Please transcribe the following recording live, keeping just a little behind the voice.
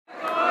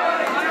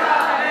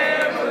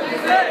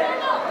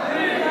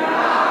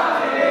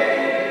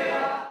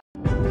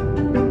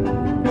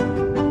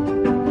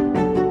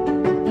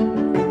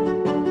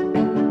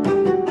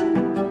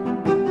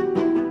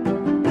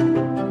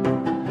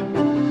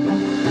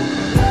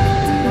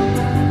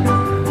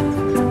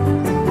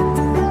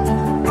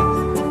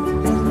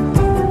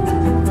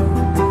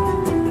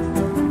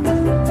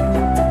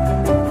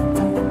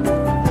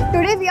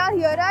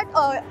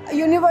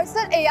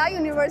AI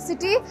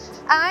University,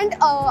 and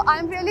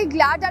I'm really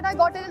glad that I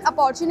got an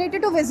opportunity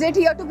to visit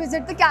here, to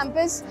visit the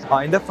campus.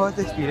 In the first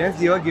experience,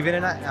 we were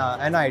given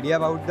an idea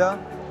about the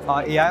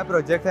AI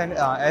project and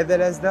as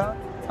well as the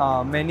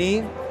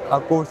many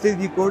courses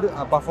we could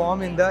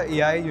perform in the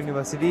AI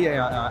University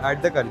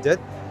at the Karjat.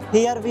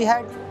 Here we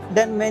had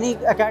done many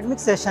academic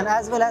sessions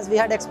as well as we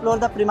had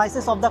explored the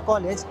premises of the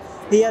college.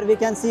 Here we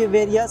can see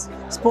various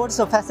sports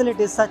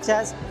facilities such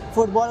as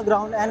football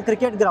ground and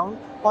cricket ground.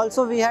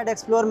 Also we had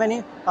explored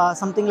many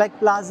something like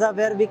plaza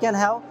where we can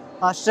have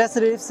stress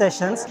relief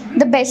sessions.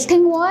 The best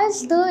thing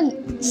was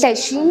the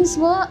sessions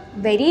were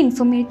very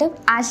informative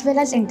as well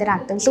as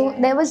interactive, so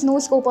there was no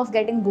scope of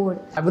getting bored.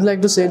 I would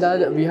like to say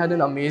that we had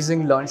an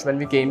amazing lunch when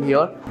we came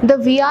here. The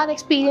VR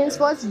experience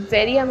was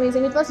very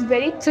amazing. It was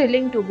very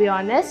thrilling, to be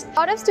honest. A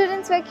lot of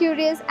students were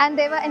curious and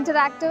they were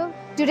interactive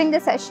during the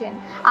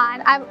session,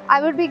 and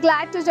I would be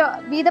glad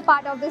to be the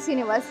part of this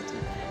university.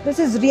 This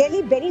is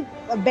really very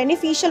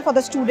beneficial for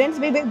the students.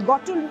 We've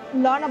got to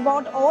learn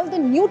about all the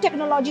new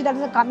technology that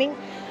is coming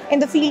in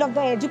the field of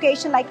the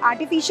education, like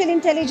artificial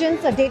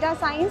intelligence, data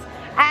science,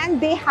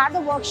 and they had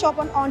a workshop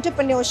on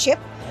entrepreneurship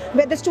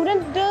where the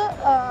student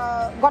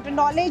got a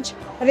knowledge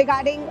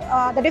regarding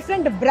the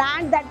different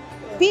brand that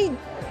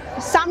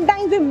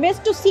sometimes we miss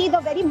to see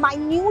the very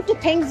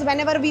minute things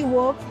whenever we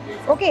work.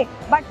 Okay,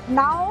 but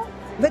now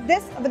with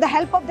the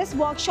help of this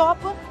workshop,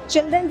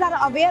 children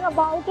are aware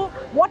about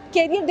what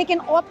career they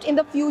can opt in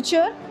the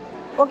future.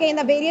 Okay, in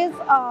the various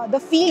the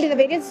field, in the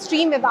various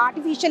stream of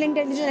artificial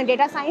intelligence and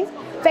data science,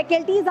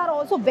 faculties are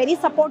also very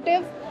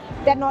supportive.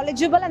 They're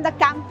knowledgeable, and the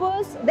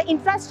campus, the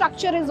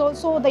infrastructure is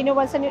also, the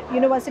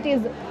university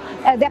is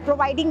they're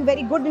providing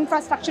very good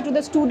infrastructure to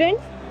the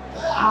students.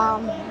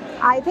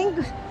 I think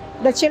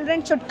the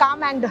children should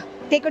come and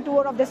take a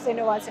tour of this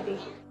university.